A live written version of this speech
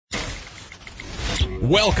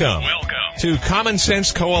Welcome to Common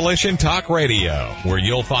Sense Coalition Talk Radio, where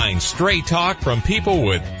you'll find straight talk from people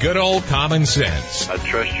with good old common sense. I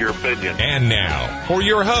trust your opinion. And now, for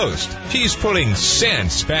your host, she's putting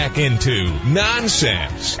sense back into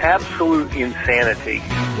nonsense. Absolute insanity.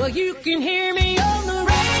 Well, you can hear me on the radio.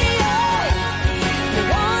 You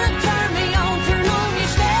want to turn me on your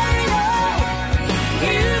stereo.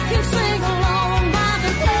 You can sing along by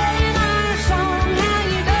the playing our song. Now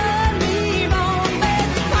you done me wrong,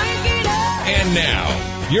 let's crank it up. And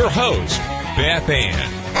now, your host, Beth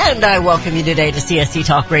Ann. And I welcome you today to CSC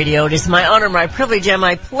Talk Radio. It is my honor, my privilege, and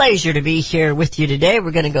my pleasure to be here with you today.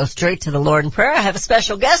 We're going to go straight to the Lord in prayer. I have a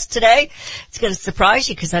special guest today. It's going to surprise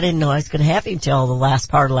you because I didn't know I was going to have him till the last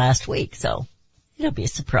part of last week, so it'll be a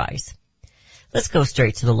surprise. Let's go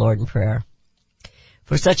straight to the Lord in prayer.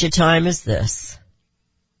 For such a time as this,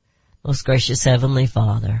 most gracious Heavenly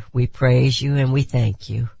Father, we praise you and we thank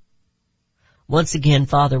you. Once again,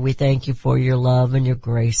 Father, we thank you for your love and your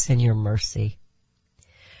grace and your mercy.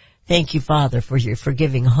 Thank you, Father, for your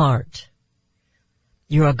forgiving heart,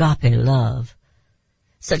 your agape love,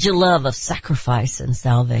 such a love of sacrifice and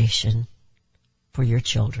salvation for your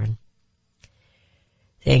children.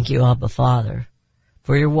 Thank you, Abba Father,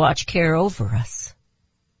 for your watch care over us.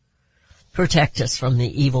 Protect us from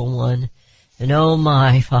the evil one, and oh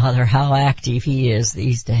my Father, how active he is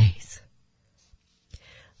these days.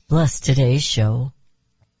 Bless today's show,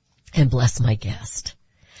 and bless my guest.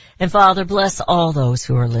 And Father, bless all those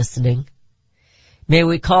who are listening. May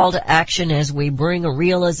we call to action as we bring a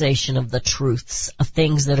realization of the truths of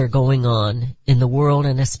things that are going on in the world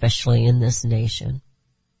and especially in this nation.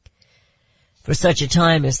 For such a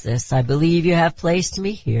time as this, I believe you have placed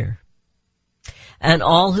me here, and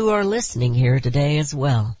all who are listening here today as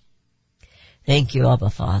well. Thank you, Abba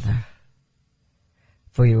Father,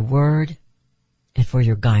 for your word and for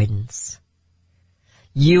your guidance.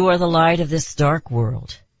 You are the light of this dark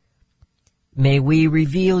world. May we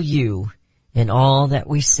reveal you in all that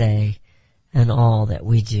we say and all that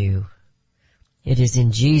we do. It is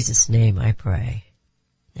in Jesus' name I pray.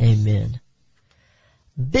 Amen.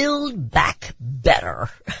 Build back better.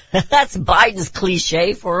 That's Biden's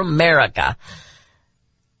cliche for America.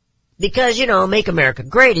 Because, make America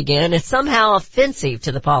great again is somehow offensive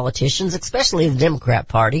to the politicians, especially the Democrat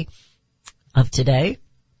Party of today.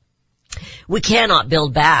 We cannot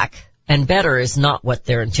build back, and better is not what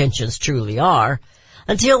their intentions truly are,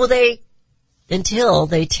 until they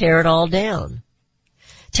tear it all down.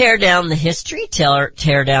 Tear down the history,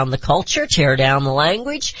 tear down the culture, tear down the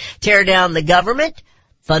language, tear down the government,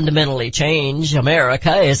 fundamentally change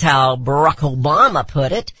America is how Barack Obama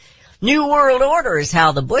put it. New World Order is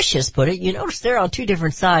how the Bushes put it. You notice they're on two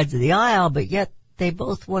different sides of the aisle, but yet they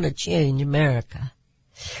both want to change America.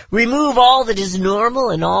 Remove all that is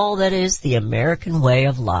normal and all that is the American way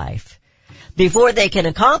of life. Before they can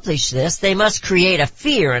accomplish this, they must create a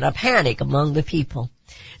fear and a panic among the people.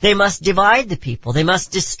 They must divide the people. They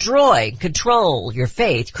must destroy, control your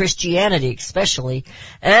faith, Christianity especially,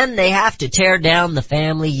 and they have to tear down the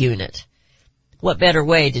family unit. What better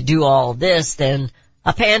way to do all this than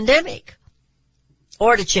a pandemic?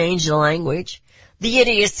 Or to change the language, the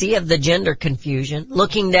idiocy of the gender confusion,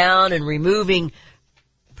 looking down and removing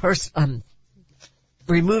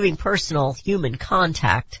personal human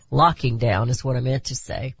contact, locking down is what I meant to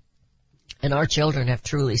say. And our children have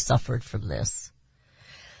truly suffered from this.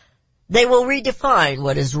 They will redefine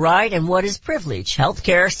what is right and what is privilege.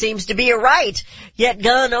 Healthcare seems to be a right, yet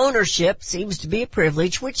gun ownership seems to be a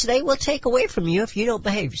privilege, which they will take away from you if you don't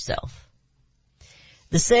behave yourself.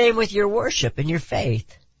 The same with your worship and your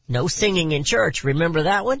faith. No singing in church, remember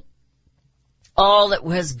that one? All that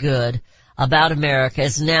was good about America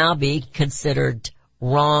is now being considered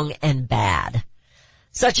wrong and bad,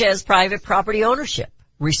 such as private property ownership,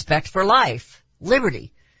 respect for life,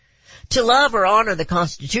 liberty. To love or honor the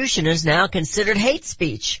Constitution is now considered hate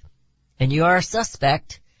speech, and you are a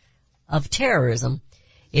suspect of terrorism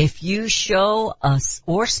if you show us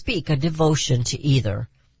or speak a devotion to either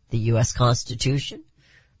the U.S. Constitution,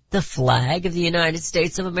 the flag of the United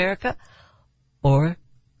States of America, or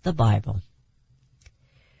the Bible.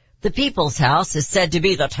 The People's House is said to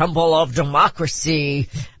be the temple of democracy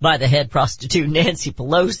by the head prostitute Nancy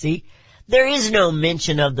Pelosi. There is no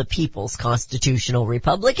mention of the People's Constitutional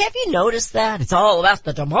Republic. Have you noticed that? It's all about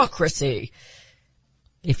the democracy.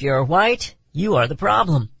 If you're white, you are the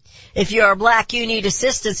problem. If you are black, you need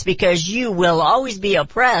assistance because you will always be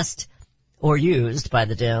oppressed or used by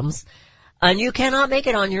the Dems. And you cannot make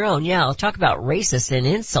it on your own. Yeah, I'll talk about racist and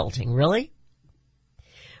insulting, really?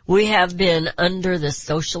 We have been under the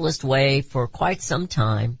socialist way for quite some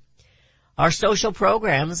time. Our social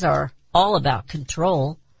programs are all about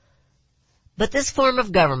control. But this form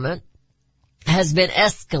of government has been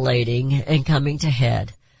escalating and coming to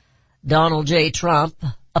head. Donald J. Trump,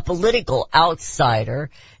 a political outsider,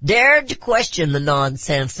 dared to question the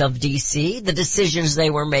nonsense of D.C., the decisions they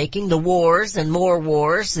were making, the wars and more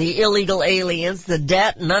wars, the illegal aliens, the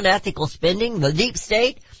debt and unethical spending, the deep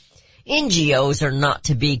state. NGOs are not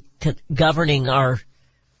to be governing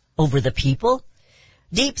over the people.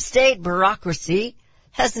 Deep state bureaucracy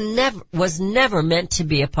was never meant to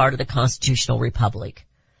be a part of the constitutional republic.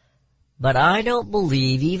 But I don't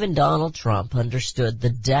believe even Donald Trump understood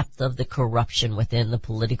the depth of the corruption within the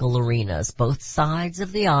political arenas, both sides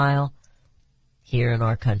of the aisle here in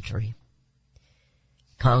our country.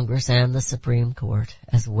 Congress and the Supreme Court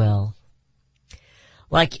as well.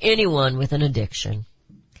 Like anyone with an addiction,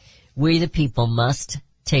 we the people must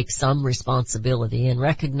take some responsibility and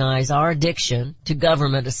recognize our addiction to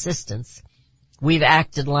government assistance. We've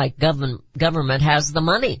acted like government has the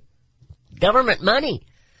money. Government money.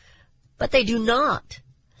 But they do not.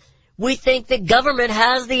 We think that government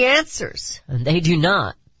has the answers, and they do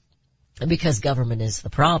not, because government is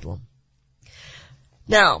the problem.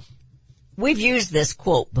 Now, we've used this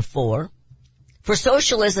quote before. For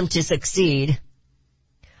socialism to succeed,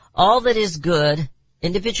 all that is good,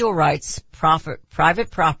 individual rights,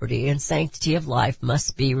 private property, and sanctity of life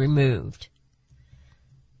must be removed.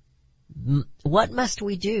 What must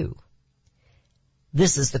we do?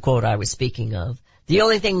 This is the quote I was speaking of. The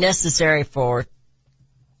only thing necessary for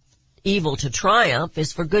evil to triumph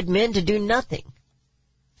is for good men to do nothing.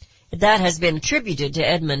 That has been attributed to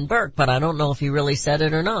Edmund Burke, but I don't know if he really said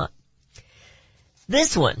it or not.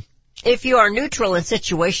 This one. If you are neutral in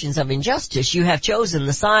situations of injustice, you have chosen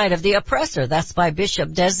the side of the oppressor. That's by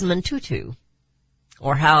Bishop Desmond Tutu.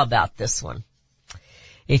 Or how about this one?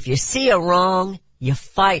 If you see a wrong, you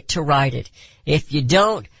fight to right it. If you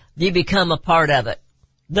don't, you become a part of it.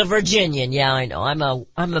 The Virginian, yeah, I know.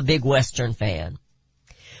 I'm a big Western fan.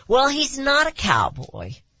 Well, he's not a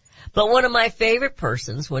cowboy, but one of my favorite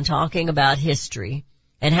persons when talking about history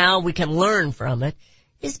and how we can learn from it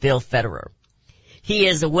is Bill Federer. He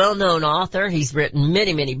is a well-known author. He's written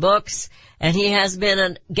many, many books, and he has been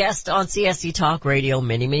a guest on CSC Talk Radio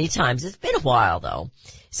many, many times. It's been a while, though.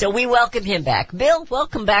 So we welcome him back. Bill,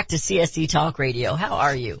 welcome back to CSC Talk Radio. How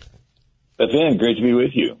are you? Van, great to be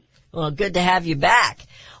with you. Well, good to have you back.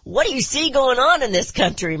 What do you see going on in this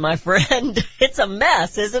country, my friend? It's a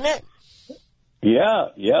mess, isn't it? Yeah.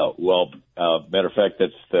 Well, matter of fact,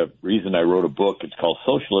 that's the reason I wrote a book. It's called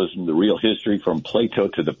Socialism, the Real History from Plato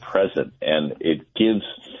to the Present. And it gives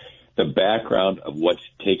the background of what's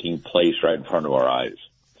taking place right in front of our eyes.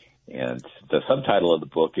 And the subtitle of the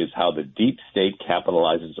book is How the Deep State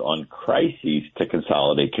Capitalizes on Crises to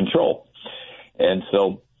Consolidate Control. And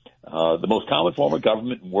so the most common form of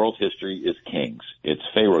government in world history is kings. It's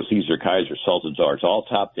Pharaoh, Caesar, Kaiser, Sultan, Tsars, all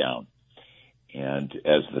top down. And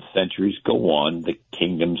as the centuries go on, the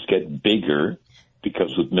kingdoms get bigger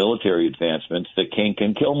because with military advancements, the king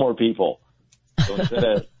can kill more people. So instead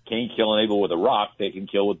of king killing Abel with a rock, they can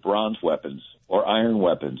kill with bronze weapons or iron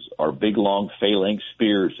weapons or big, long, phalanx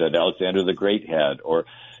spears that Alexander the Great had or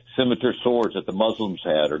scimitar swords that the Muslims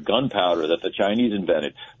had or gunpowder that the Chinese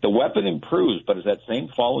invented. The weapon improves, but it's that same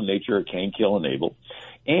fallen nature of Cain, kill, and Abel.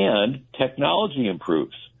 And technology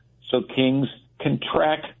improves. So kings can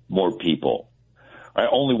track more people. Right?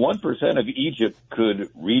 Only 1% of Egypt could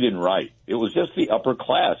read and write. It was just the upper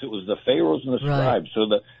class. It was the pharaohs and the scribes. Right.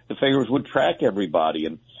 So the pharaohs would track everybody.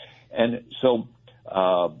 And so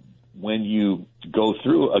when you go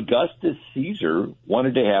through, Augustus Caesar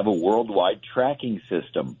wanted to have a worldwide tracking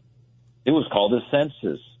system. It was called a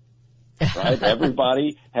census. Right?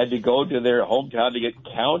 Everybody had to go to their hometown to get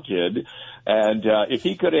counted. And if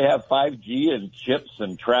he could have 5G and chips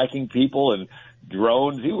and tracking people and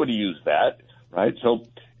drones, he would have used that. Right? So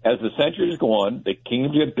as the centuries go on, the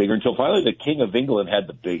kingdoms get bigger until finally the King of England had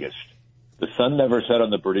the biggest. The sun never set on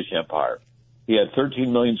the British Empire. He had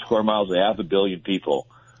 13 million square miles and 500 million people.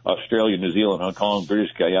 Australia, New Zealand, Hong Kong,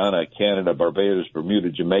 British Guyana, Canada, Barbados, Bermuda,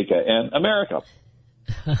 Jamaica, and America.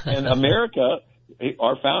 And America,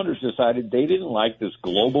 our founders decided they didn't like this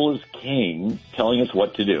globalist king telling us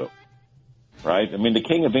what to do. Right? I mean, the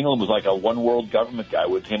King of England was like a one world government guy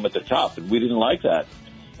with him at the top, and we didn't like that.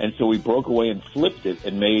 And so we broke away and flipped it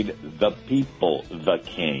and made the people the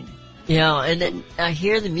king. Yeah, and then I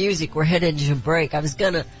hear the music. We're headed to a break. I was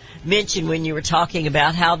going to mention when you were talking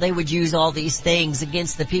about how they would use all these things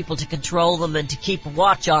against the people to control them and to keep a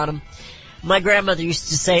watch on them. My grandmother used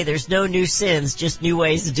to say there's no new sins, just new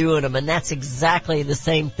ways of doing them, and that's exactly the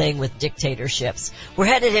same thing with dictatorships. We're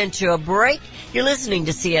headed into a break. You're listening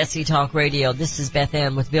to CSC Talk Radio. This is Beth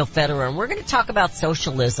Ann with Bill Federer, and we're going to talk about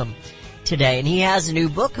socialism today. And he has a new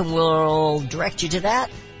book, and we'll direct you to that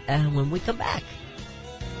when we come back.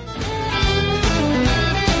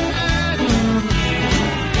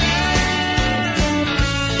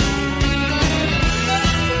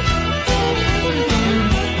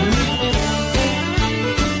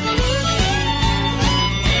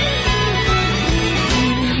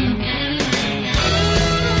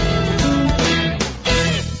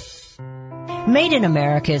 Made in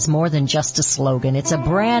America is more than just a slogan. It's a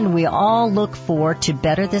brand we all look for to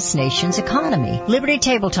better this nation's economy. Liberty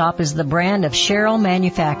Tabletop is the brand of Sherrill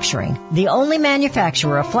Manufacturing, the only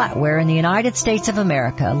manufacturer of flatware in the United States of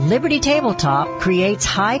America. Liberty Tabletop creates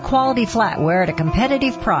high-quality flatware at a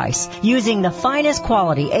competitive price using the finest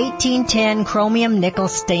quality 1810 chromium nickel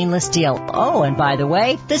stainless steel. Oh, and by the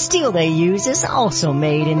way, the steel they use is also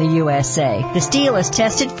made in the USA. The steel is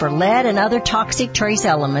tested for lead and other toxic trace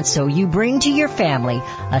elements, so you bring to your family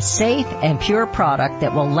a safe and pure product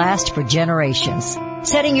that will last for generations.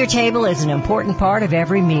 Setting your table is an important part of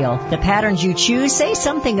every meal. The patterns you choose say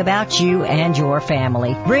something about you and your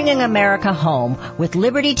family. Bringing America home with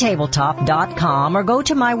LibertyTabletop.com, or go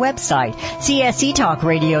to my website,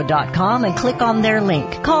 CSETalkRadio.com, and click on their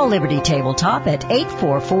link. Call Liberty Tabletop at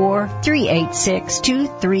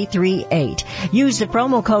 844-386-2338. Use the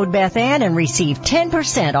promo code BethAnn and receive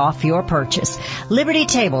 10% off your purchase.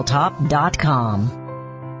 LibertyTabletop.com.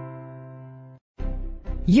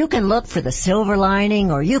 You can look for the silver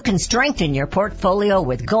lining, or you can strengthen your portfolio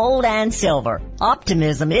with gold and silver.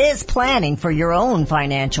 Optimism is planning for your own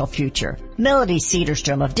financial future. Melody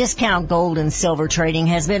Cedarstrom of Discount Gold and Silver Trading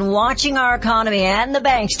has been watching our economy and the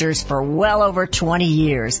banksters for well over 20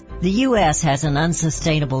 years. The U.S. has an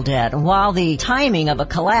unsustainable debt, and while the timing of a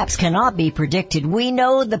collapse cannot be predicted, we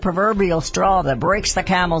know the proverbial straw that breaks the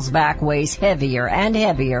camel's back weighs heavier and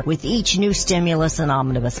heavier with each new stimulus and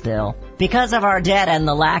omnibus bill. Because of our debt and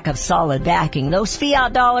the lack of solid backing, those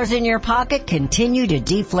fiat dollars in your pocket continue to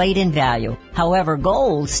deflate in value. However,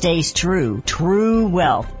 gold stays true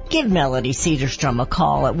wealth. Give Melody Cedarstrom a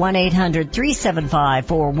call at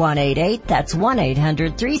 1-800-375-4188. That's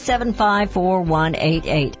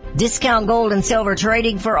 1-800-375-4188. Discount Gold and Silver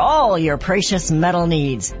Trading for all your precious metal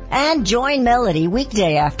needs. And join Melody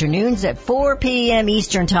weekday afternoons at 4 p.m.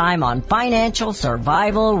 Eastern Time on Financial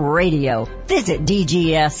Survival Radio. Visit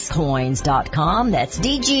DGScoins.com. That's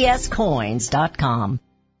DGScoins.com.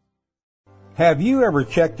 Have you ever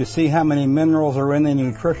checked to see how many minerals are in the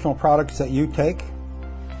nutritional products that you take?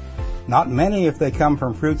 Not many if they come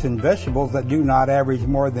from fruits and vegetables that do not average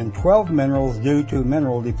more than 12 minerals due to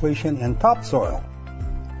mineral depletion in topsoil.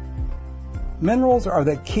 Minerals are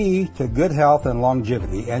the key to good health and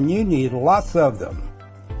longevity, and you need lots of them.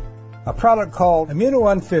 A product called Immuno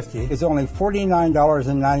 150 is only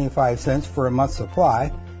 $49.95 for a month's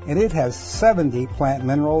supply, and it has 70 plant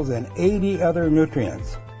minerals and 80 other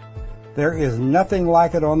nutrients. There is nothing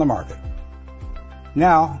like it on the market.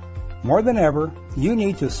 Now, more than ever, you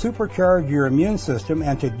need to supercharge your immune system,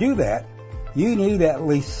 and to do that, you need at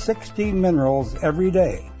least 60 minerals every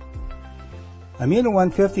day. Immuno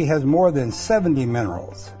 150 has more than 70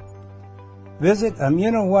 minerals. Visit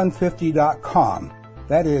Immuno150.com.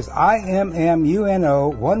 That is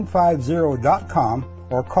IMMUNO150.com,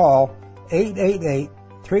 or call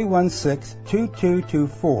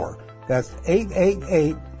 888-316-2224. That's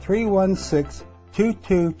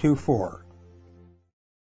 888-316-2224.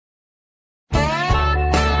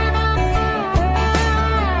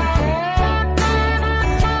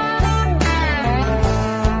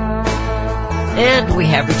 And we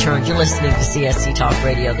have returned. You're listening to CSC Talk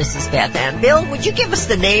Radio. This is Beth Ann. Bill, would you give us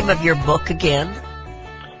the name of your book again?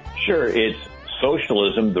 Sure. It's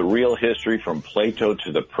Socialism, the Real History from Plato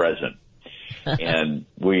to the Present. And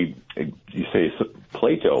you say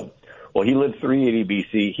Plato. Well, he lived 380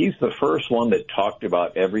 BC. He's the first one that talked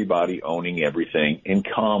about everybody owning everything in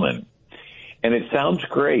common. And it sounds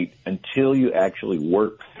great until you actually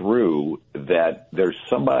work through that there's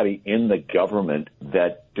somebody in the government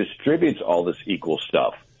that distributes all this equal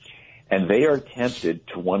stuff. And they are tempted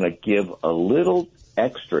to want to give a little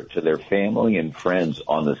extra to their family and friends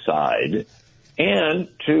on the side, and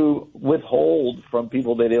to withhold from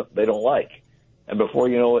people they don't like. And before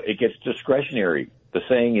you know it, it gets discretionary. The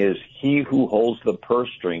saying is, he who holds the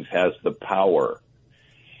purse strings has the power.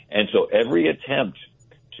 And so every attempt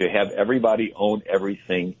to have everybody own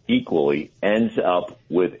everything equally ends up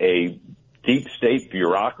with a deep state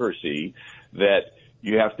bureaucracy that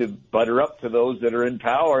you have to butter up to those that are in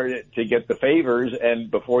power to get the favors. And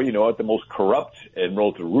before you know it, the most corrupt and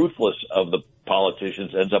most ruthless of the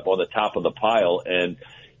politicians ends up on the top of the pile, and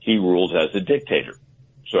he rules as a dictator.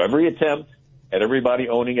 So every attempt at everybody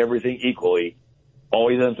owning everything equally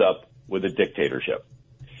always ends up with a dictatorship.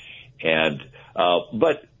 And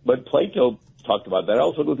but Plato talked about that. I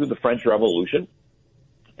also go through the French Revolution,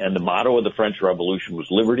 and the motto of the French Revolution was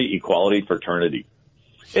liberty, equality, fraternity.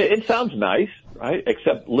 It sounds nice, right?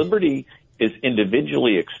 Except liberty is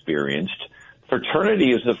individually experienced.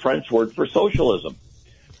 Fraternity is the French word for socialism,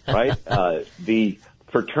 right? The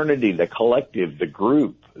fraternity, the collective, the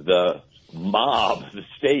group, the mob, the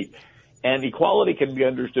state. And equality can be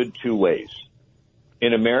understood two ways.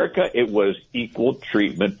 In America, it was equal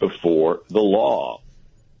treatment before the law.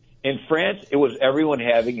 In France, it was everyone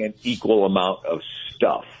having an equal amount of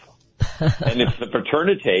stuff. And if the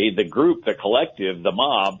fraternity, the group, the collective, the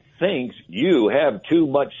mob thinks you have too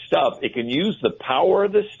much stuff, it can use the power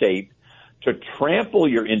of the state to trample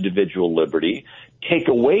your individual liberty, take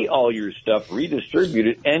away all your stuff, redistribute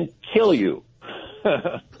it, and kill you.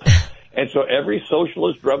 And so every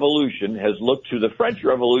socialist revolution has looked to the French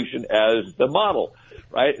Revolution as the model,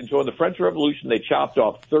 right? And so in the French Revolution, they chopped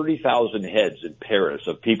off 30,000 heads in Paris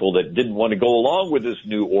of people that didn't want to go along with this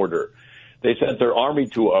new order. They sent their army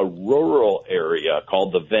to a rural area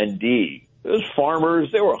called the Vendée. Those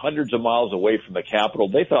farmers, they were hundreds of miles away from the capital.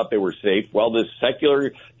 They thought they were safe. Well, this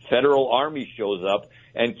secular federal army shows up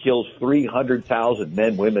and kills 300,000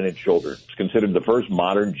 men, women, and children. It's considered the first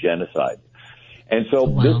modern genocide. And so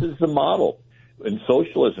This is the model. In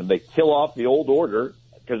socialism, they kill off the old order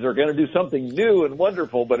because they're going to do something new and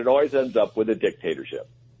wonderful, but it always ends up with a dictatorship.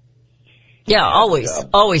 Yeah,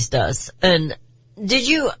 always does. And did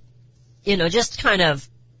you just kind of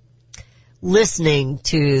listening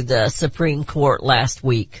to the Supreme Court last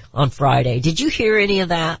week on Friday, did you hear any of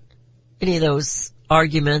that? Any of those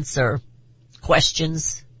arguments or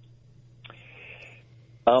questions?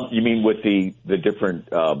 You mean with the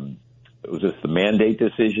different, was this the mandate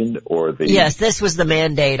decision or the? Yes, this was the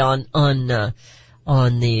mandate on the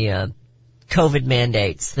COVID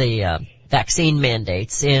mandates, the vaccine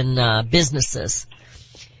mandates in businesses.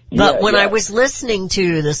 But when I was listening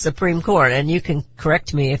to the Supreme Court, and you can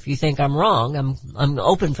correct me if you think I'm wrong, I'm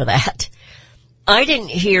open for that. I didn't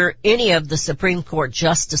hear any of the Supreme Court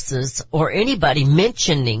justices or anybody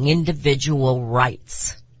mentioning individual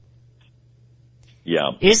rights.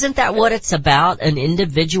 Yeah. Isn't that what it's about, an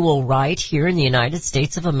individual right here in the United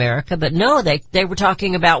States of America? But no, they were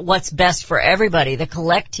talking about what's best for everybody, the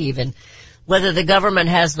collective, and whether the government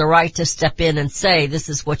has the right to step in and say, this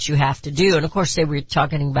is what you have to do. And of course they were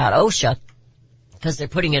talking about OSHA, because they're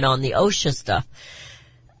putting it on the OSHA stuff.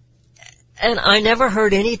 And I never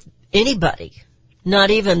heard anybody,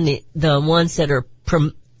 not even the ones that are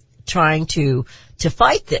trying to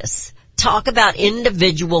fight this, talk about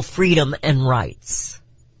individual freedom and rights.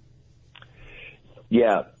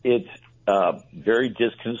 Yeah, it's very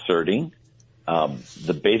disconcerting.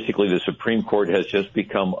 Basically the Supreme Court has just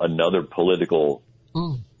become another political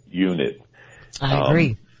unit. I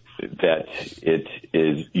agree. That it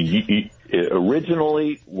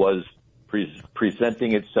originally was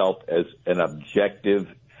presenting itself as an objective,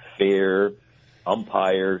 fair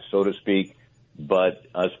umpire, so to speak, but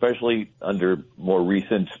especially under more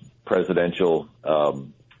recent presidential,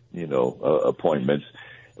 appointments,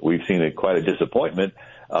 we've seen quite a disappointment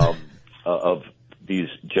of these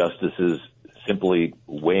justices simply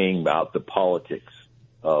weighing out the politics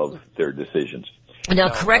of their decisions. Now,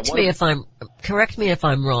 correct me if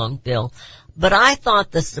I'm wrong, Bill, but I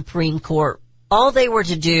thought the Supreme Court, all they were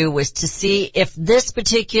to do was to see if this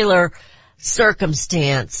particular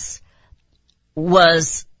circumstance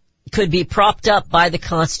could be propped up by the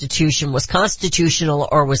Constitution, was constitutional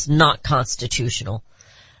or was not constitutional.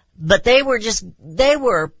 But they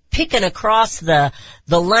were picking across the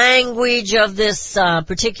language of this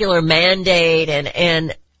particular mandate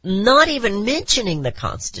and not even mentioning the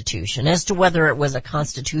Constitution as to whether it was a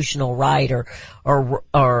constitutional right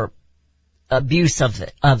or abuse of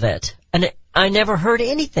it. And I never heard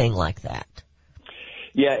anything like that.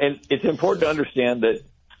 Yeah, and it's important to understand that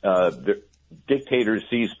the dictators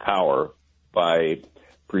seize power by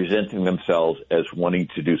presenting themselves as wanting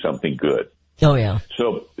to do something good. Oh, yeah.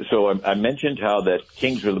 So I mentioned how that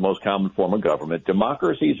kings are the most common form of government.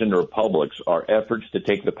 Democracies and republics are efforts to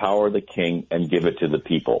take the power of the king and give it to the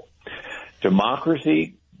people.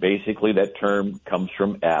 Democracy, basically that term comes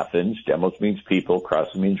from Athens. Demos means people,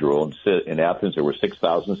 kratos means rule. In Athens there were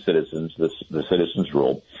 6,000 citizens, the citizens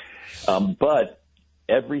ruled. But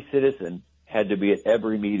every citizen had to be at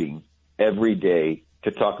every meeting every day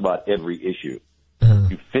to talk about every issue.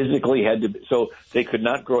 You physically had to, so they could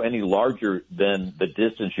not grow any larger than the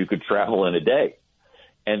distance you could travel in a day.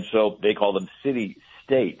 And so they call them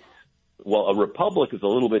city-states. Well, a republic is a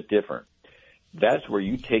little bit different. That's where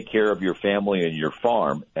you take care of your family and your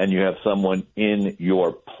farm, and you have someone in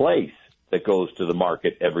your place that goes to the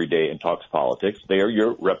market every day and talks politics. They are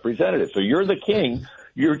your representative. So you're the king.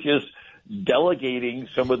 You're just delegating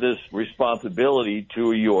some of this responsibility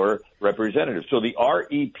to your representative. So the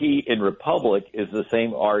REP in republic is the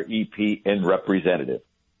same REP in representative,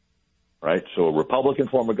 right? So a Republican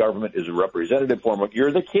form of government is a representative form of,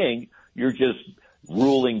 you're the king, you're just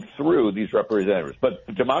ruling through these representatives. But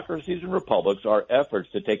democracies and republics are efforts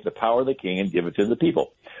to take the power of the king and give it to the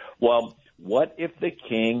people. Well, what if the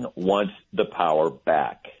king wants the power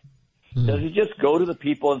back? Does he just go to the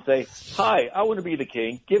people and say, hi, I want to be the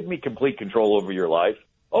king. Give me complete control over your life.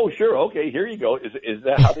 Oh, sure. Okay, here you go. Is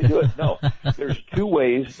that how they do it? No. There's two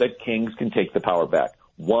ways that kings can take the power back.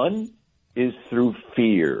 One is through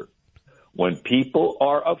fear. When people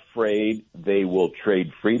are afraid, they will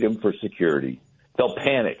trade freedom for security. They'll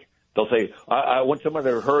panic. They'll say, I want someone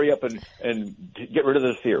to hurry up and get rid of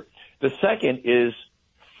this fear. The second is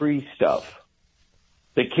free stuff.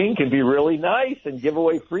 The king can be really nice and give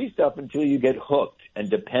away free stuff until you get hooked and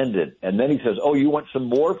dependent. And then he says, oh, you want some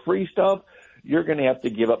more free stuff? You're going to have to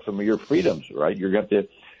give up some of your freedoms, right? You're going to have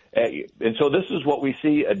to. And so this is what we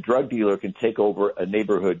see. A drug dealer can take over a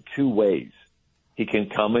neighborhood two ways. He can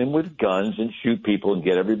come in with guns and shoot people and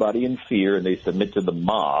get everybody in fear, and they submit to the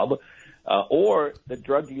mob. Or the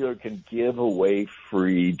drug dealer can give away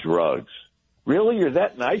free drugs. Really? You're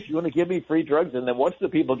that nice? You want to give me free drugs? And then once the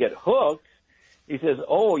people get hooked, he says,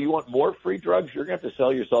 oh, you want more free drugs? You're going to have to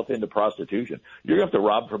sell yourself into prostitution. You're going to have to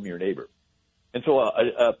rob from your neighbor. And so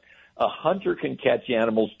a hunter can catch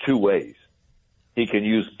animals two ways. He can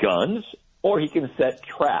use guns or he can set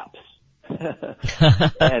traps.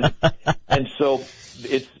 and so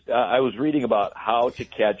it's I was reading about how to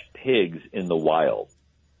catch pigs in the wild.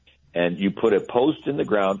 And you put a post in the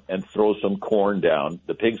ground and throw some corn down.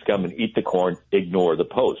 The pigs come and eat the corn, ignore the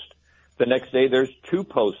post. The next day there's two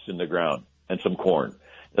posts in the ground and some corn.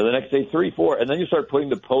 Then the next day, 3, 4, and then you start putting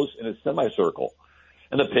the posts in a semicircle.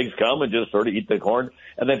 And the pigs come and just sort of eat the corn.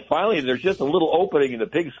 And then finally, there's just a little opening, and the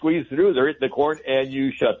pigs squeeze through, they're eating the corn, and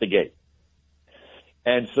you shut the gate.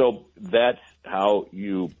 And so that's how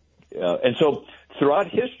you and so throughout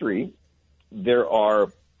history, there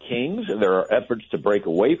are kings, and there are efforts to break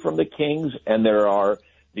away from the kings, and there are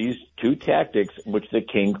these two tactics in which the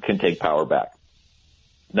king can take power back.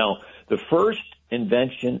 Now, the first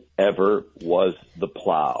invention ever was the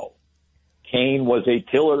plow. Cain was a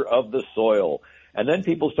tiller of the soil. And then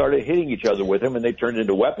people started hitting each other with him, and they turned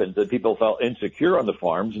into weapons, and people felt insecure on the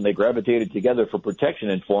farms, and they gravitated together for protection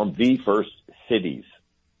and formed the first cities.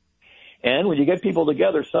 And when you get people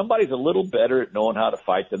together, somebody's a little better at knowing how to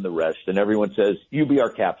fight than the rest, and everyone says, you be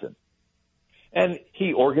our captain. And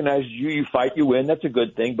he organizes you, you fight, you win, that's a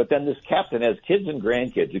good thing, but then this captain has kids and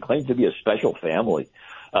grandkids who claim to be a special family.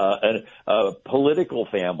 A political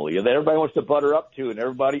family that everybody wants to butter up to and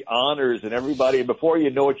everybody honors and everybody, and before you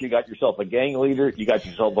know it, you got yourself a gang leader, you got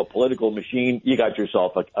yourself a political machine, you got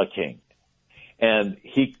yourself a king. And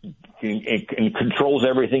he controls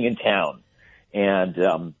everything in town.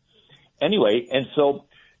 And anyway, and so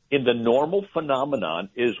in the normal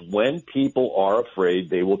phenomenon is when people are afraid,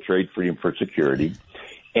 they will trade freedom for security.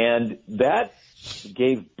 And that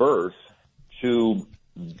gave birth to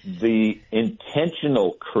the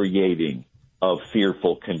intentional creating of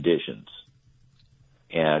fearful conditions.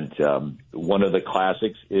 And one of the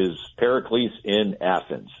classics is Pericles in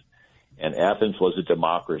Athens. And Athens was a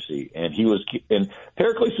democracy. And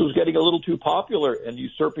Pericles was getting a little too popular and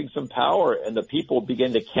usurping some power, and the people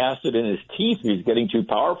began to cast it in his teeth. He's getting too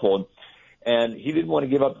powerful. And he didn't want to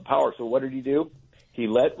give up the power. So what did he do? He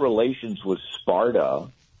let relations with Sparta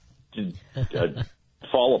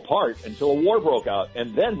fall apart until a war broke out.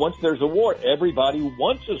 And then once there's a war, everybody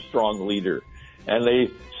wants a strong leader. And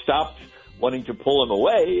they stopped wanting to pull him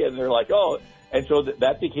away, and they're like, oh. And so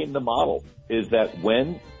that became the model, is that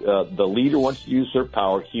when the leader wants to usurp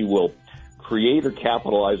power, he will create or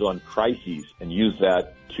capitalize on crises and use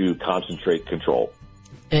that to concentrate control.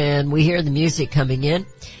 And we hear the music coming in.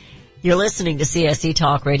 You're listening to CSC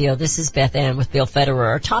Talk Radio. This is Beth Ann with Bill Federer.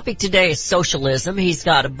 Our topic today is socialism. He's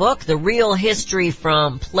got a book, The Real History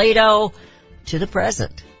from Plato to the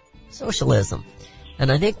Present. Socialism.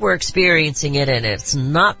 And I think we're experiencing it, and it's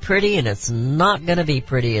not pretty, and it's not going to be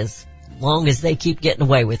pretty as long as they keep getting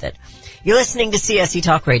away with it. You're listening to CSC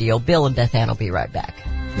Talk Radio. Bill and Beth Ann will be right back.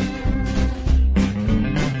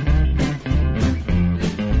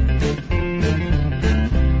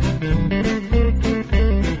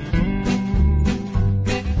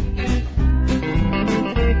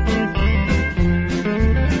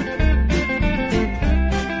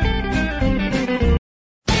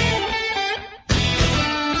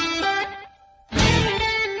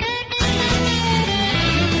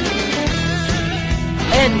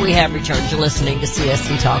 And we have returned to listening to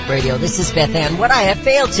CSC Talk Radio. This is Beth Ann. What I have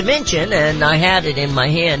failed to mention, and I had it in my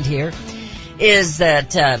hand here, is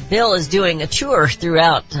that Bill is doing a tour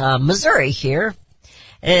throughout Missouri here.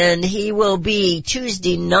 And he will be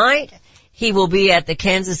Tuesday night. He will be at the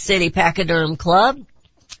Kansas City Pachyderm Club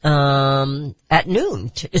at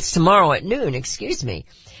noon. It's tomorrow at noon, excuse me.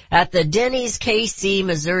 At the Denny's KC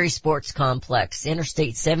Missouri Sports Complex,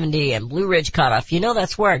 Interstate 70 and Blue Ridge Cutoff. You know,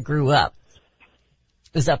 that's where I grew up.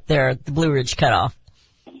 It was up there at the Blue Ridge Cutoff.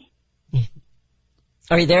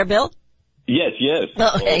 Are you there, Bill? Yes.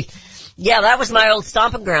 Okay. Yeah, that was my old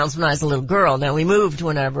stomping grounds when I was a little girl. Now, we moved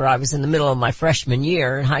whenever I was in the middle of my freshman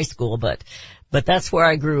year in high school, but that's where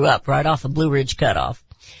I grew up, right off of Blue Ridge Cutoff.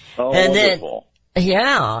 Oh, and wonderful.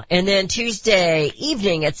 And then Tuesday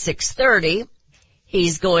evening at 6:30,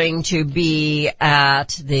 he's going to be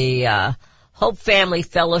at the Hope Family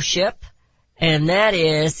Fellowship, and that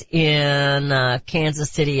is in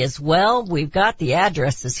Kansas City as well. We've got the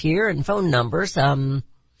addresses here and phone numbers.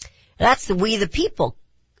 That's the We the People,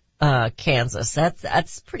 Kansas.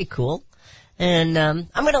 That's pretty cool. And I'm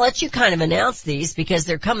going to let you kind of announce these because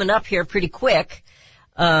they're coming up here pretty quick.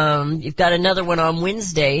 You've got another one on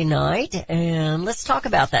Wednesday night, and let's talk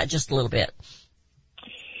about that just a little bit.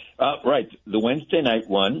 Right. The Wednesday night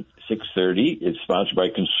one, 6:30, is sponsored by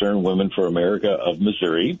Concerned Women for America of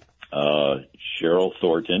Missouri, Cheryl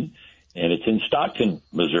Thornton, and it's in Stockton,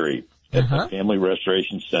 Missouri, at the Family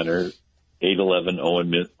Restoration Center,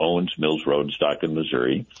 811 Owens Mills Road in Stockton,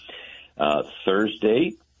 Missouri.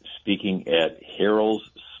 Thursday, speaking at Harold's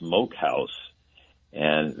Smokehouse,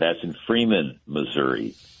 and that's in Freeman,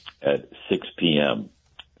 Missouri, at 6 p.m.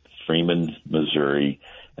 Freeman, Missouri,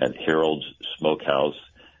 at Harold's Smokehouse,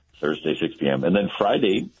 Thursday, 6 p.m. And then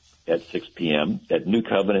Friday at 6 p.m. at New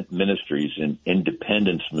Covenant Ministries in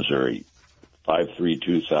Independence, Missouri,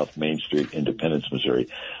 532 South Main Street, Independence, Missouri.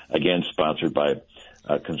 Again, sponsored by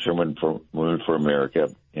Concerned Women for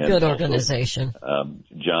America. And good also, organization.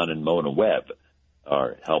 John and Mona Webb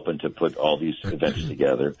are helping to put all these events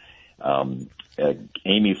together.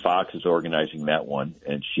 Amy Fox is organizing that one,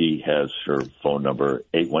 and she has her phone number,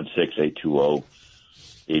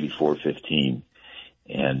 816-820-8415.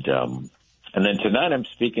 And then tonight I'm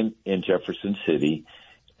speaking in Jefferson City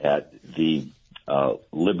at the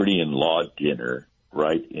Liberty and Law Dinner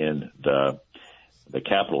right in the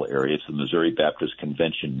capital area. It's the Missouri Baptist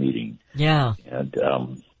Convention meeting. Yeah. And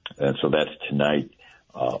so that's tonight,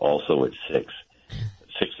 also at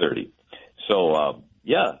 6:30. So,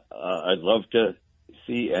 I'd love to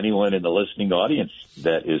see anyone in the listening audience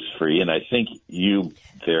that is free. And I think you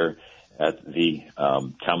there at the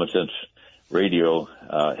Common Sense Radio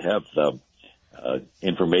have the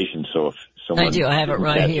information. So if someone I do, I have it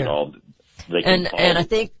right here. They can I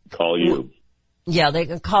think call you. Yeah, they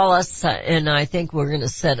can call us, and I think we're going to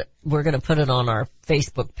put it on our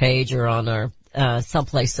Facebook page or on our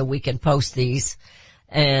someplace so we can post these,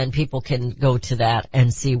 and people can go to that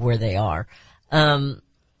and see where they are,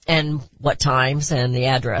 and what times and the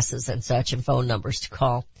addresses and such and phone numbers to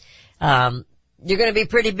call. You're going to be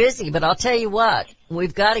pretty busy, but I'll tell you what,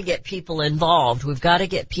 we've got to get people involved. We've got to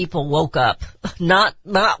get people woke up, not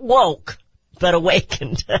woke, but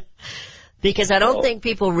awakened. Because I don't think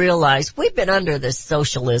people realize we've been under this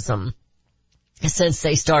socialism since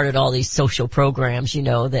they started all these social programs,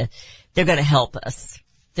 that they're going to help us.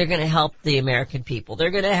 They're going to help the American people. They're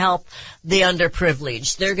going to help the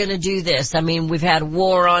underprivileged. They're going to do this. I mean, we've had a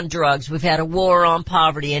war on drugs. We've had a war on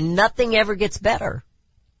poverty, and nothing ever gets better.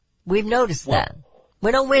 We've noticed that.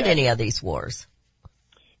 We don't win any of these wars.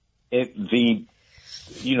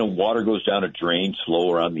 Water goes down a drain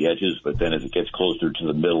slower on the edges, but then as it gets closer to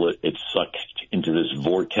the middle, it's sucked into this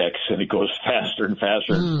vortex, and it goes faster and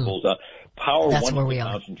faster and pulls out. Power wants to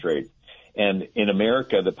concentrate. And in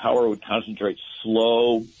America, the power would concentrate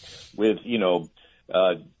slow with,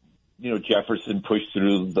 Jefferson pushed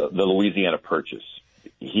through the Louisiana Purchase.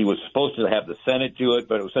 He was supposed to have the Senate do it,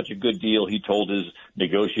 but it was such a good deal. He told his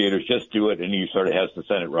negotiators, just do it. And he sort of has the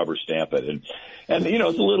Senate rubber stamp it. And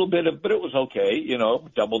it's a little bit but it was okay,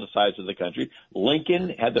 double the size of the country.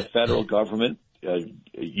 Lincoln had the federal government,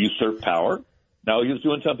 usurp power. Now he was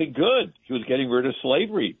doing something good. He was getting rid of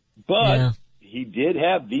slavery, but he did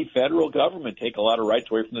have the federal government take a lot of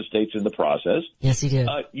rights away from the states in the process. Yes, he did.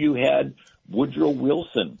 You had Woodrow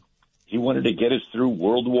Wilson. He wanted to get us through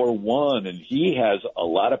World War I, and he has a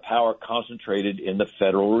lot of power concentrated in the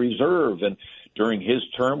Federal Reserve. And during his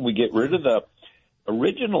term, we get rid of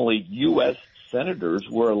originally U.S. senators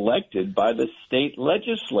were elected by the state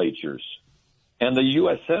legislatures. And the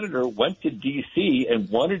U.S. senator went to D.C. and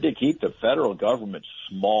wanted to keep the federal government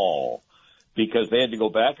small because they had to go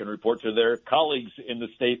back and report to their colleagues in the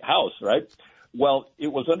state house, right? Well, it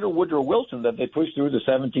was under Woodrow Wilson that they pushed through the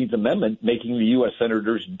 17th Amendment, making the U.S.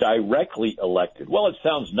 senators directly elected. Well, it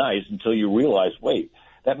sounds nice until you realize, wait,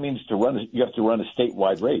 that means you have to run a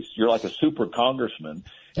statewide race. You're like a super congressman.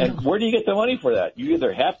 And where do you get the money for that? You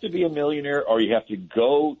either have to be a millionaire or you have to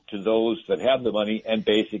go to those that have the money and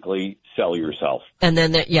basically sell yourself. And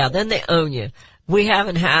then they own you. We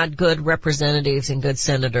haven't had good representatives and good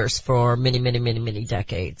senators for many, many, many, many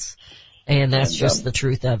decades. And that's just the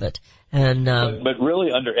truth of it. And but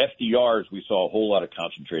really under FDR's, we saw a whole lot of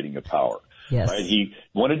concentrating of power. Yes. Right? He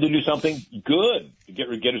wanted to do something good to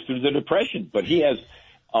get us through the Depression, but he has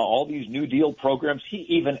all these New Deal programs. He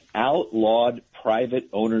even outlawed private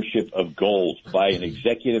ownership of gold by an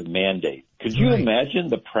executive mandate. Could you imagine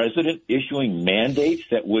the president issuing mandates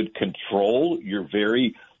that would control your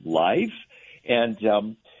very life? And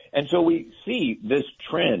so we see this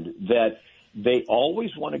trend that they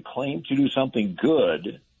always want to claim to do something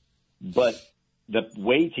good, but the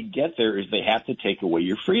way to get there is they have to take away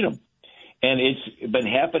your freedom. And it's been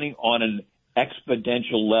happening on an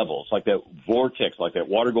exponential level. It's like that vortex, like that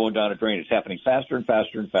water going down a drain. It's happening faster and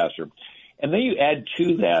faster and faster. And then you add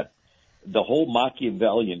to that the whole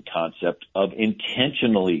Machiavellian concept of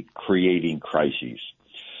intentionally creating crises.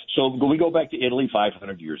 So we go back to Italy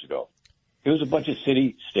 500 years ago. It was a bunch of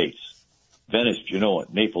city-states, Venice, Genoa,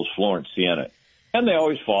 Naples, Florence, Siena. And they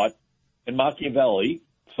always fought. And Machiavelli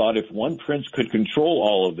thought if one prince could control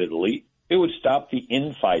all of Italy, it would stop the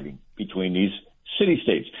infighting between these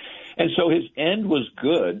city-states. And so his end was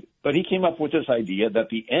good, but he came up with this idea that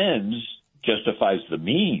the ends justifies the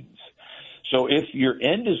means. So if your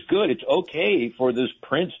end is good, it's okay for this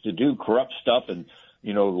prince to do corrupt stuff and,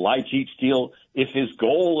 lie, cheat, steal, if his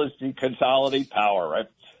goal is to consolidate power, right?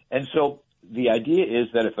 And so the idea is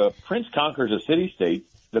that if a prince conquers a city-state,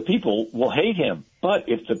 the people will hate him. But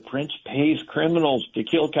if the prince pays criminals to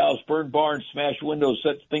kill cows, burn barns, smash windows,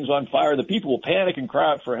 set things on fire, the people will panic and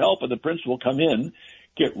cry out for help, and the prince will come in,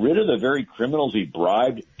 get rid of the very criminals he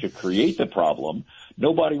bribed to create the problem.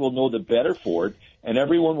 Nobody will know the better for it, and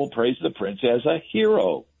everyone will praise the prince as a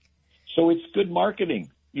hero. So it's good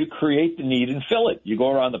marketing. You create the need and fill it. You go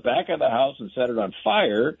around the back of the house and set it on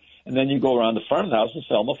fire, and then you go around the front of the house and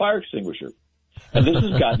sell them a fire extinguisher. And this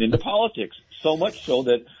has gotten into politics, so much so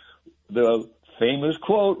that the famous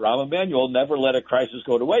quote, Rahm Emanuel, never let a crisis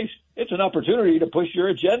go to waste. It's an opportunity to push your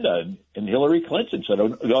agenda. And Hillary Clinton said,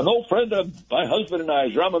 an old friend of my husband and I,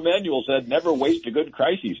 Rahm Emanuel, said, never waste a good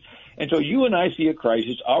crisis. And so you and I see a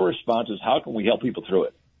crisis. Our response is, how can we help people through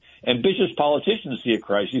it? Ambitious politicians see a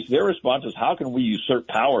crisis. Their response is, how can we usurp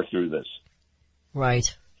power through this?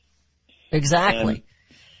 Right. Exactly.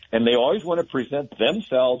 And they always want to present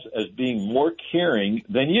themselves as being more caring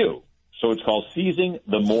than you. So it's called seizing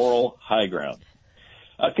the moral high ground.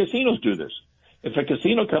 Casinos do this. If a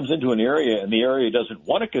casino comes into an area and the area doesn't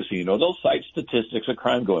want a casino, they'll cite statistics of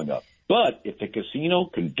crime going up. But if the casino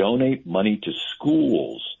can donate money to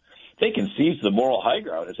schools, they can seize the moral high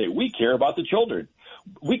ground and say, we care about the children.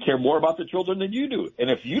 We care more about the children than you do.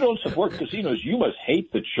 And if you don't support casinos, you must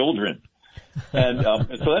hate the children. And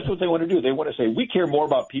so that's what they want to do. They want to say, we care more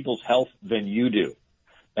about people's health than you do.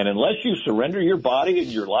 And unless you surrender your body and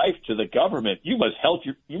your life to the government, you must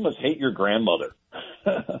hate your grandmother,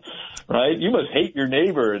 right? You must hate your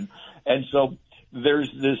neighbor. And so there's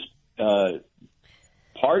this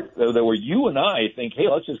part where you and I think, hey,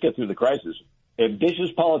 let's just get through the crisis.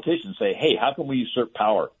 Ambitious politicians say, hey, how can we usurp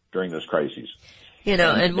power during this crisis?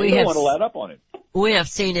 And we don't want to let up on it. We have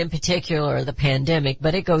seen in particular the pandemic,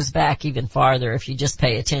 but it goes back even farther if you just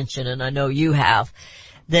pay attention, and I know you have,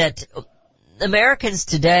 that Americans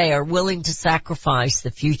today are willing to sacrifice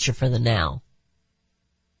the future for the now.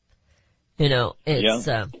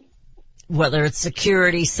 Whether it's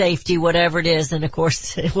security, safety, whatever it is, and of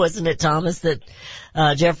course, wasn't it Thomas that,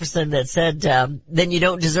 Jefferson that said, then you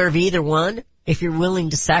don't deserve either one if you're willing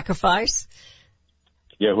to sacrifice?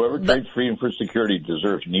 Yeah, whoever trades freedom for security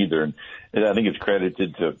deserves neither, and I think it's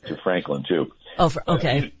credited to Franklin too. Oh,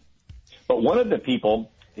 okay. But one of the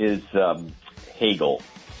people is Hegel.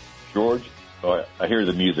 George, I hear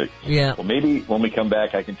the music. Yeah. Well, maybe when we come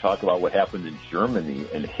back, I can talk about what happened in Germany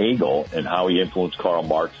and Hegel and how he influenced Karl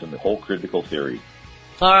Marx and the whole critical theory.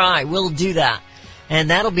 All right, we'll do that. And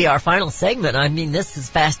that'll be our final segment. I mean, this is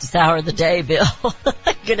fastest hour of the day, Bill.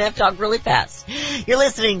 I'm going to have to talk really fast. You're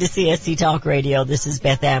listening to CSC Talk Radio. This is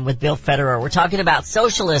Beth Ann with Bill Federer. We're talking about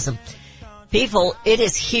socialism. People, it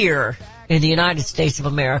is here in the United States of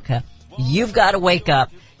America. You've got to wake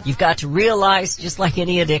up. You've got to realize, just like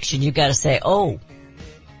any addiction, you've got to say, oh,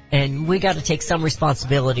 And we got to take some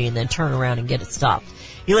responsibility and then turn around and get it stopped.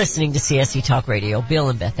 You're listening to CSC Talk Radio. Bill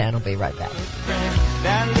and Beth Ann will be right back.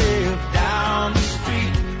 That live down the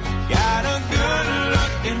street, got a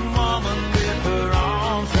good-looking woman with her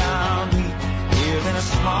arms round me. Live in a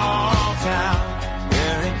small town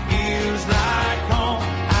where it feels like home.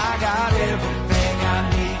 I got everything I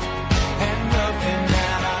need and nothing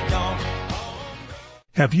that I don't.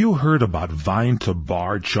 Have you heard about Vine to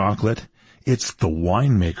Bar chocolate? It's the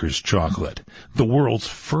winemaker's chocolate, the world's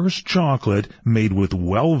first chocolate made with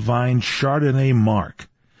well-vined Chardonnay marc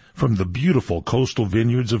from the beautiful coastal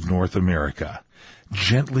vineyards of North America.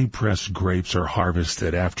 Gently pressed grapes are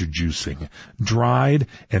harvested after juicing, dried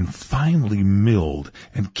and finely milled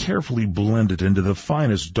and carefully blended into the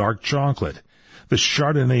finest dark chocolate. The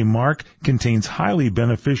Chardonnay marc contains highly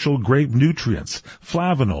beneficial grape nutrients,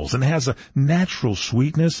 flavonols, and has a natural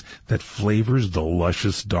sweetness that flavors the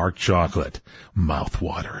luscious dark chocolate.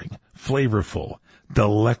 Mouth-watering, flavorful,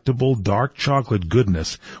 delectable dark chocolate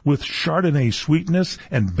goodness with Chardonnay sweetness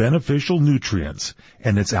and beneficial nutrients.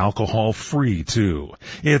 And it's alcohol-free, too.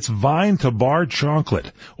 It's Vine to Bar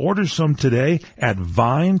chocolate. Order some today at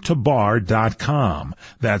vinetobar.com.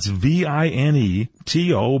 That's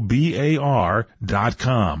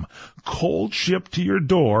VINETOBAR.com. Cold shipped to your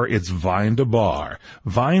door, it's Vine to Bar.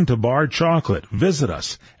 Vine to Bar chocolate. Visit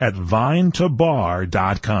us at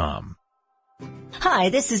vinetobar.com. Hi,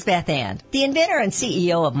 this is Beth Ann. The inventor and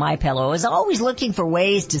CEO of MyPillow is always looking for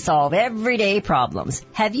ways to solve everyday problems.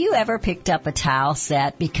 Have you ever picked up a towel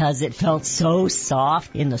set because it felt so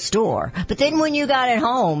soft in the store, but then when you got it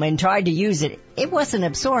home and tried to use it, it wasn't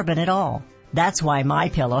absorbent at all? That's why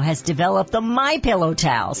MyPillow has developed the MyPillow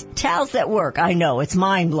towels. Towels that work. I know, it's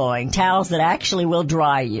mind-blowing. Towels that actually will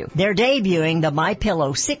dry you. They're debuting the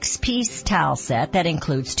MyPillow 6-piece towel set that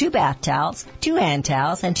includes 2 bath towels, 2 hand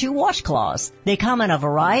towels, and 2 washcloths. They come in a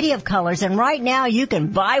variety of colors, and right now you can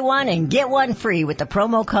buy one and get one free with the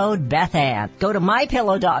promo code BethAnn. Go to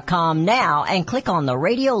MyPillow.com now and click on the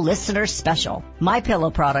radio listener special.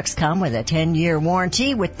 MyPillow products come with a 10-year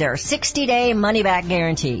warranty with their 60-day money-back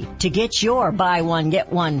guarantee. To get your buy one,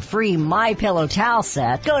 get one free MyPillow towel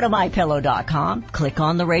set, go to MyPillow.com, click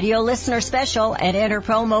on the radio listener special, and enter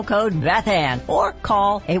promo code BethAnn, or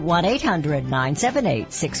call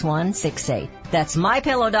 818-978-6168. That's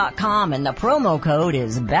MyPillow.com, and the promo code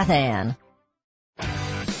is BethAnn.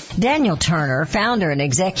 Daniel Turner, founder and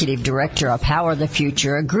executive director of Power the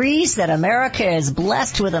Future, agrees that America is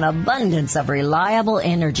blessed with an abundance of reliable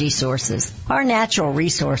energy sources. Our natural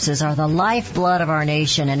resources are the lifeblood of our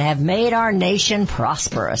nation and have made our nation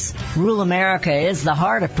prosperous. Rural America is the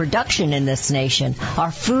heart of production in this nation.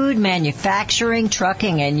 Our food, manufacturing,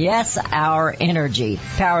 trucking, and yes, our energy.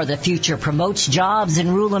 Power the Future promotes jobs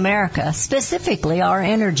in rural America, specifically our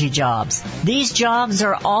energy jobs. These jobs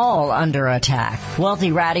are all under attack.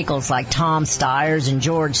 Wealthy radicals like Tom Stiers and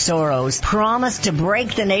George Soros promise to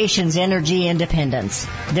break the nation's energy independence.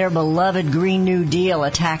 Their beloved Green New Deal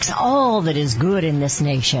attacks all that is good in this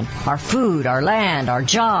nation. Our food, our land, our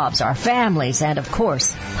jobs, our families, and of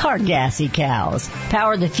course, our gassy cows.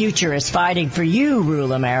 Power the Future is fighting for you,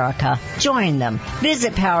 rural America. Join them.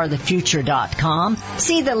 Visit PowerTheFuture.com.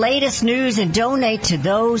 See the latest news and donate to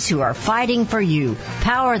those who are fighting for you.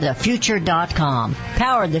 PowerTheFuture.com.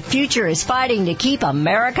 Power the Future is fighting to keep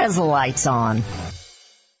America's lights on.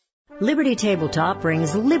 Liberty Tabletop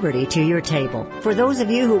brings liberty to your table. For those of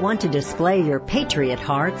you who want to display your patriot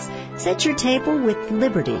hearts, set your table with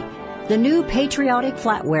Liberty, the new patriotic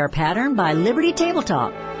flatware pattern by Liberty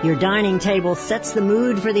Tabletop. Your dining table sets the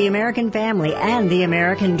mood for the American family and the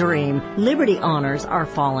American dream. Liberty honors our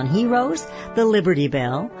fallen heroes, the Liberty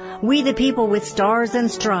Bell, We the People with Stars and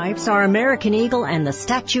Stripes, our American Eagle, and the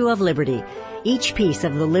Statue of Liberty. Each piece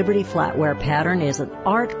of the Liberty flatware pattern is an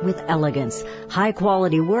art with elegance,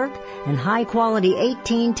 high-quality work, and high-quality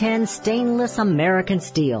 1810 stainless American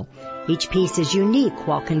steel. Each piece is unique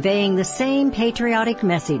while conveying the same patriotic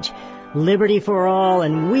message: liberty for all,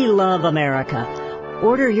 and we love America.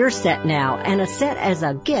 Order your set now, and a set as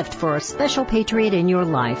a gift for a special patriot in your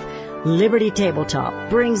life. Liberty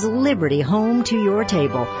Tabletop brings liberty home to your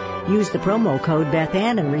table. Use the promo code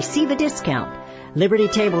BethAnn and receive a discount.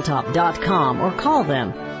 LibertyTabletop.com or call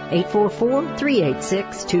them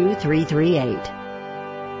 844-386-2338.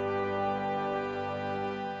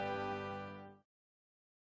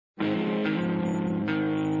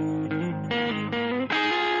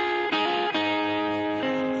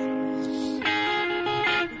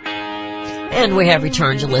 And we have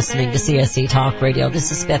returned to listening to CSC Talk Radio.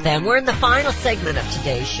 This is Beth Ann. We're in the final segment of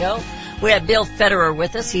today's show. We have Bill Federer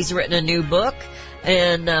with us. He's written a new book,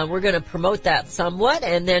 And we're going to promote that somewhat.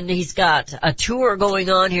 And then he's got a tour going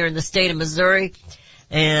on here in the state of Missouri.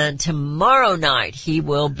 And tomorrow night he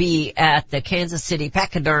will be at the Kansas City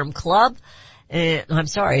Pachyderm Club. And I'm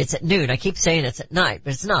sorry, it's at noon. I keep saying it's at night,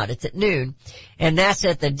 but it's not. It's at noon. And that's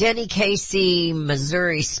at the Denny KC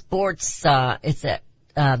Missouri Sports, it's at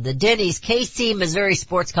the Denny's KC Missouri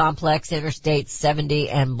Sports Complex, Interstate 70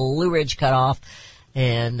 and Blue Ridge Cutoff.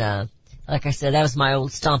 And like I said, that was my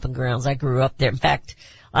old stomping grounds. I grew up there. In fact,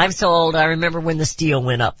 I'm so old I remember when the steel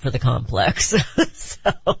went up for the complex.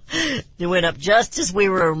 So it went up just as we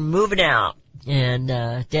were moving out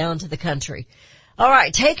and down to the country. All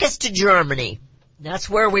right, take us to Germany. That's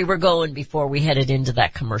where we were going before we headed into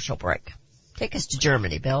that commercial break. Take us to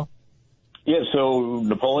Germany, Bill. Yeah, so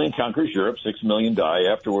Napoleon conquers Europe, 6 million die.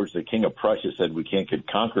 Afterwards, the king of Prussia said we can't get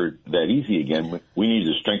conquered that easy again. We need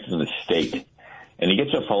to strengthen the state. And he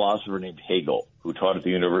gets a philosopher named Hegel, who taught at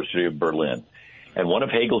the University of Berlin. And one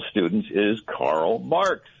of Hegel's students is Karl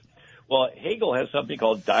Marx. Well, Hegel has something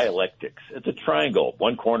called dialectics. It's a triangle.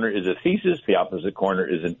 One corner is a thesis, the opposite corner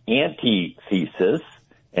is an antithesis,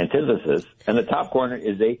 and the top corner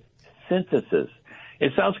is a synthesis.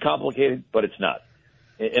 It sounds complicated, but it's not.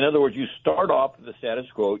 In other words, you start off with the status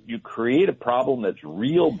quo, you create a problem that's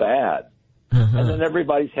real bad, and then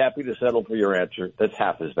everybody's happy to settle for your answer that's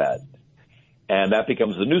half as bad. And that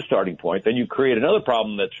becomes the new starting point. Then you create another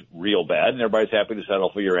problem that's real bad, and everybody's happy to settle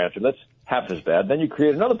for your answer that's half as bad. Then you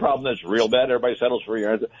create another problem that's real bad, everybody settles for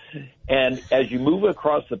your answer. And as you move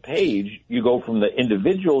across the page, you go from the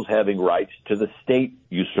individuals having rights to the state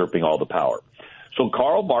usurping all the power. So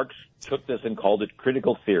Karl Marx took this and called it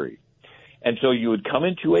critical theory. And so you would come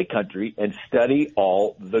into a country and study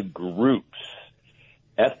all the groups,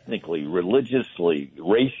 ethnically, religiously,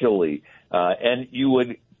 racially, and you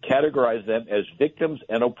would categorize them as victims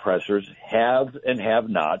and oppressors, haves and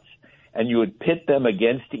have-nots, and you would pit them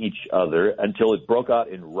against each other until it broke out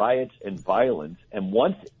in riots and violence. And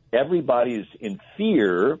once everybody is in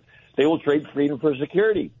fear, they will trade freedom for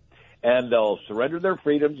security. And they'll surrender their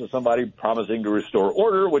freedoms to somebody promising to restore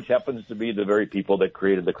order, which happens to be the very people that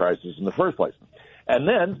created the crisis in the first place. And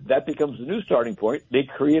then that becomes the new starting point. They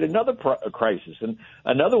create another crisis and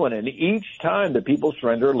another one. And each time the people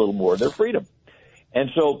surrender a little more of their freedom. And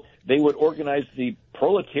so they would organize the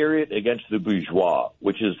proletariat against the bourgeois,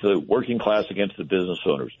 which is the working class against the business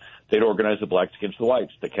owners. They'd organize the blacks against the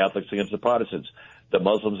whites, the Catholics against the Protestants, the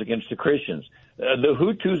Muslims against the Christians, the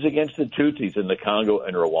Hutus against the Tutsis in the Congo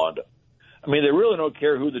and Rwanda. I mean, they really don't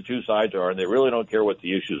care who the two sides are, and they really don't care what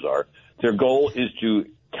the issues are. Their goal is to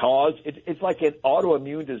cause, it's like an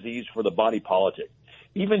autoimmune disease for the body politic.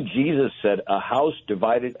 Even Jesus said, a house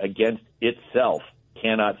divided against itself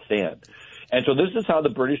cannot stand. And so this is how the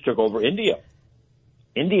British took over India.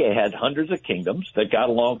 India had hundreds of kingdoms that got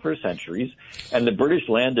along for centuries, and the British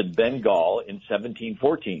landed Bengal in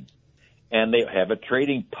 1714. And they have a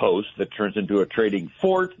trading post that turns into a trading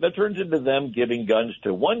fort that turns into them giving guns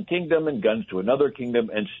to one kingdom and guns to another kingdom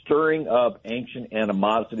and stirring up ancient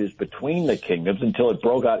animosities between the kingdoms until it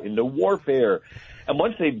broke out into warfare. And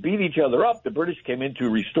once they beat each other up, the British came in to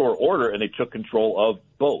restore order, and they took control of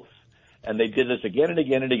both. And they did this again and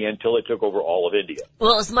again and again until they took over all of India.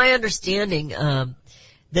 Well, it's my understanding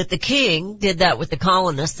that the king did that with the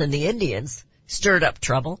colonists and the Indians, stirred up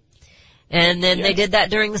trouble. And then they did that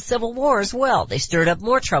during the Civil War as well. They stirred up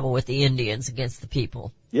more trouble with the Indians against the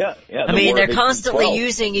people. Yeah. I mean, they're constantly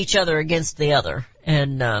using each other against the other.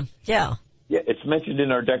 And, Yeah, it's mentioned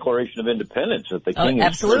in our Declaration of Independence that the king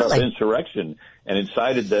has stirred up insurrection and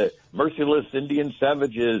incited the merciless Indian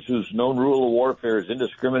savages whose known rule of warfare is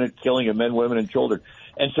indiscriminate killing of men, women, and children.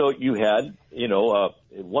 And so you had,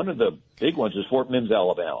 one of the big ones is Fort Mims,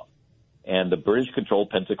 Alabama. And the British controlled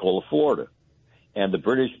Pensacola, Florida. And the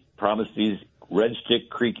British promised these Red Stick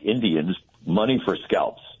Creek Indians money for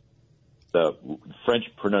scalps. The French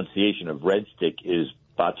pronunciation of Red Stick is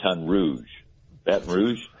Baton Rouge. Baton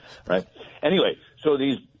Rouge, right? Anyway, so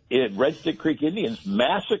these Red Stick Creek Indians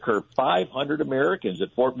massacre 500 Americans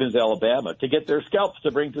at Fort Mims, Alabama to get their scalps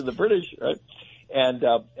to bring to the British, right? And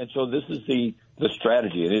so this is the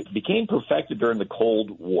strategy. And it became perfected during the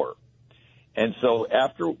Cold War. And so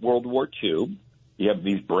after World War II, you have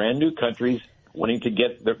these brand new countries wanting to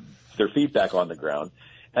get their feet back on the ground.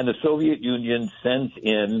 And the Soviet Union sends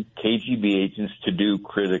in KGB agents to do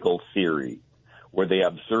critical theory, where they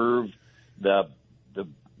observe the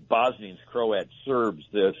Bosnians, Croats, Serbs,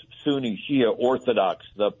 the Sunni, Shia, Orthodox,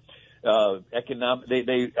 the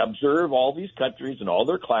they observe all these countries and all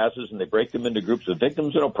their classes, and they break them into groups of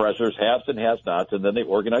victims and oppressors, haves and has-nots, and then they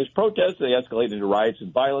organize protests. They escalate into riots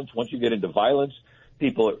and violence. Once you get into violence,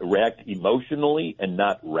 people react emotionally and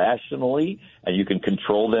not rationally, and you can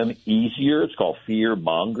control them easier. It's called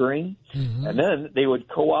fear-mongering. Mm-hmm. And then they would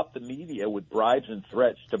co-opt the media with bribes and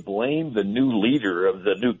threats to blame the new leader of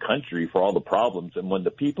the new country for all the problems. And when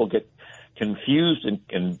the people get confused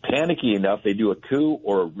and panicky enough, they do a coup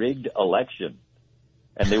or a rigged election,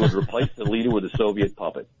 and they would replace the leader with a Soviet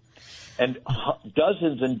puppet. And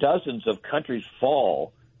dozens and dozens of countries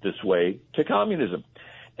fall this way to communism.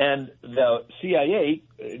 And the CIA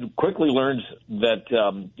quickly learns that,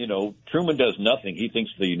 Truman does nothing. He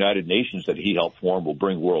thinks the United Nations that he helped form will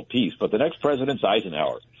bring world peace. But the next president's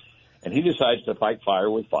Eisenhower, and he decides to fight fire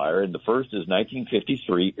with fire. And the first is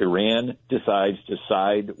 1953. Iran decides to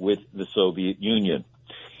side with the Soviet Union,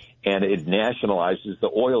 and it nationalizes the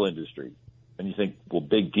oil industry. And you think, well,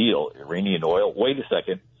 big deal, Iranian oil. Wait a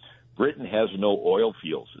second. Britain has no oil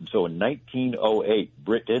fields. And so in 1908,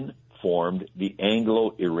 Britain formed the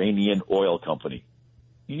Anglo-Iranian Oil Company.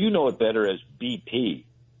 You know it better as BP.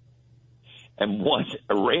 And once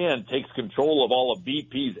Iran takes control of all of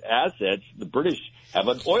BP's assets, the British have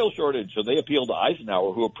an oil shortage. So they appeal to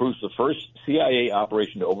Eisenhower, who approves the first CIA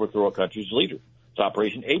operation to overthrow a country's leader. It's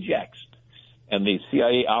Operation Ajax. And the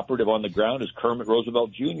CIA operative on the ground is Kermit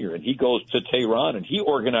Roosevelt Jr., and he goes to Tehran, and he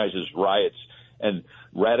organizes riots and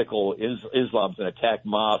radical Islams and attack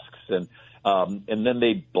mosques, and then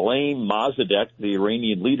they blame Mossadegh, the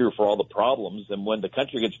Iranian leader, for all the problems. And when the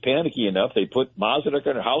country gets panicky enough, they put Mossadegh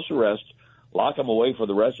under house arrest, lock him away for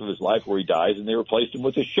the rest of his life where he dies, and they replaced him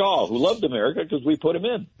with a Shah who loved America because we put him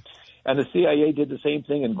in. And the CIA did the same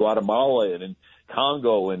thing in Guatemala and in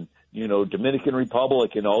Congo and, Dominican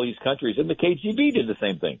Republic and all these countries. And the KGB did the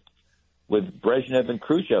same thing, with Brezhnev and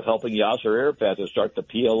Khrushchev helping Yasser Arafat to start the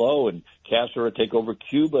PLO and Castro to take over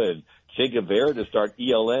Cuba and Che Guevara to start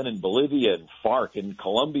ELN in Bolivia and FARC in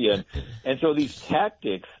Colombia. And so these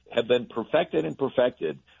tactics have been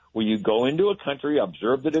perfected where you go into a country,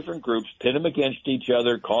 observe the different groups, pin them against each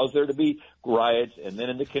other, cause there to be riots, and then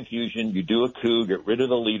in the confusion, you do a coup, get rid of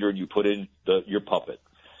the leader, and you put in your puppet.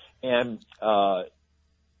 And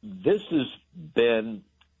this has been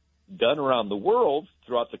done around the world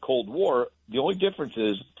throughout the Cold War. The only difference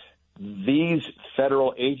is these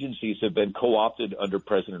federal agencies have been co-opted under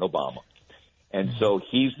President Obama. And so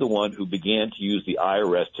he's the one who began to use the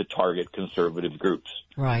IRS to target conservative groups.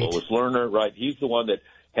 Right. Lois Lerner, right? He's the one that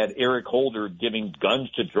had Eric Holder giving guns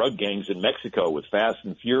to drug gangs in Mexico with Fast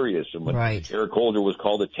and Furious. And when Eric Holder was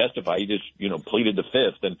called to testify, he just, pleaded the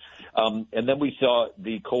fifth. And then we saw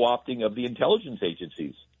the co-opting of the intelligence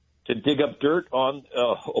agencies to dig up dirt on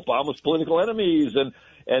Obama's political enemies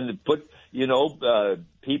and put,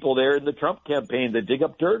 people there in the Trump campaign that dig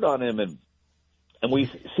up dirt on him. And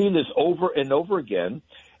we've seen this over and over again.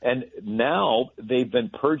 And now they've been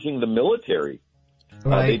purging the military.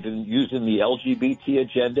 Right. They've been using the LGBT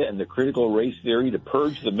agenda and the critical race theory to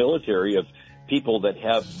purge the military of people that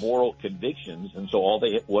have moral convictions. And so all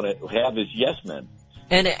they want to have is yes men.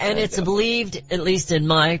 And it's believed, at least in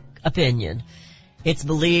my opinion, it's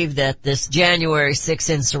believed that this January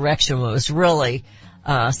 6th insurrection was really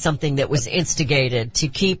something that was instigated to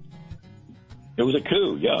keep. It was a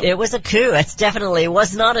coup, yeah. It was a coup. It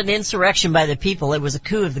was not an insurrection by the people. It was a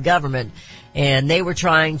coup of the government. And they were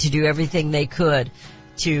trying to do everything they could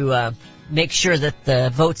to make sure that the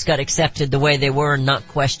votes got accepted the way they were and not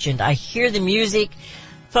questioned. I hear the music.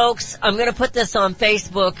 Folks, I'm going to put this on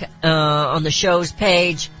Facebook on the show's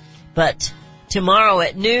page. But tomorrow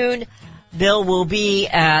at noon, Bill will be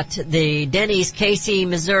at the Denny's Casey,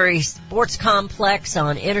 Missouri Sports Complex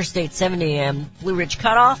on Interstate 70 and Blue Ridge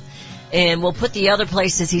Cutoff. And we'll put the other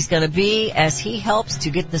places he's going to be as he helps to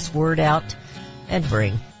get this word out and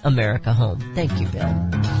bring America home. Thank you, Bill.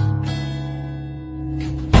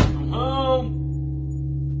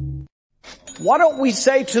 Why don't we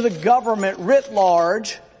say to the government writ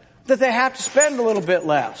large that they have to spend a little bit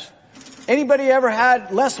less? Anybody ever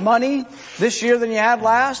had less money this year than you had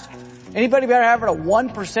last? Anybody ever having a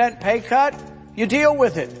 1% pay cut? You deal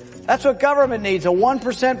with it. That's what government needs, a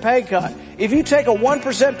 1% pay cut. If you take a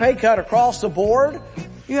 1% pay cut across the board,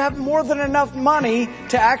 you have more than enough money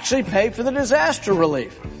to actually pay for the disaster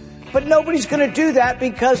relief. But nobody's going to do that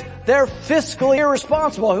because they're fiscally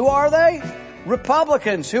irresponsible. Who are they?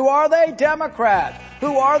 Republicans. Who are they? Democrats.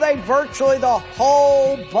 Who are they? Virtually the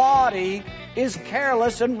whole body is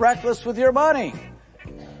careless and reckless with your money.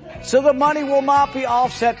 So the money will not be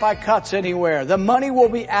offset by cuts anywhere. The money will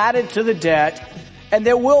be added to the debt, and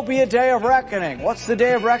there will be a day of reckoning. What's the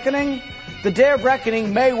day of reckoning? The day of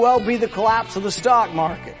reckoning may well be the collapse of the stock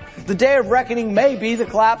market. The day of reckoning may be the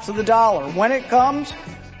collapse of the dollar. When it comes,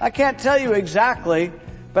 I can't tell you exactly,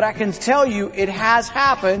 But I can tell you it has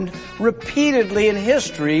happened repeatedly in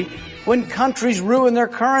history when countries ruin their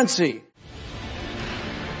currency.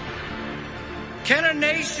 Can a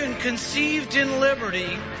nation conceived in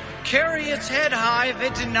liberty carry its head high if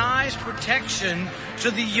it denies protection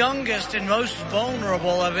to the youngest and most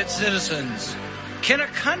vulnerable of its citizens? Can a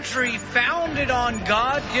country founded on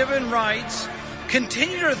God-given rights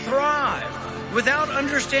continue to thrive without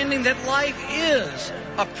understanding that life is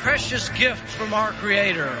a precious gift from our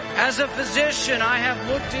Creator? As a physician, I have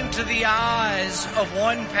looked into the eyes of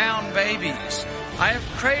 1-pound babies. I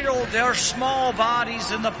have cradled their small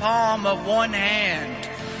bodies in the palm of one hand.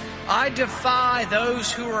 I defy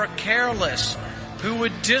those who are careless, who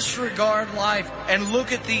would disregard life and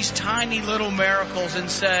look at these tiny little miracles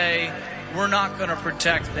and say, we're not going to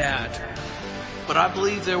protect that. But I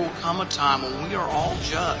believe there will come a time when we are all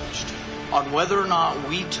judged on whether or not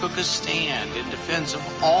we took a stand in defense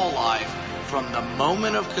of all life from the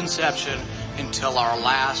moment of conception until our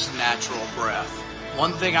last natural breath.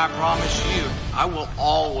 One thing I promise you, I will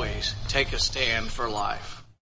always take a stand for life.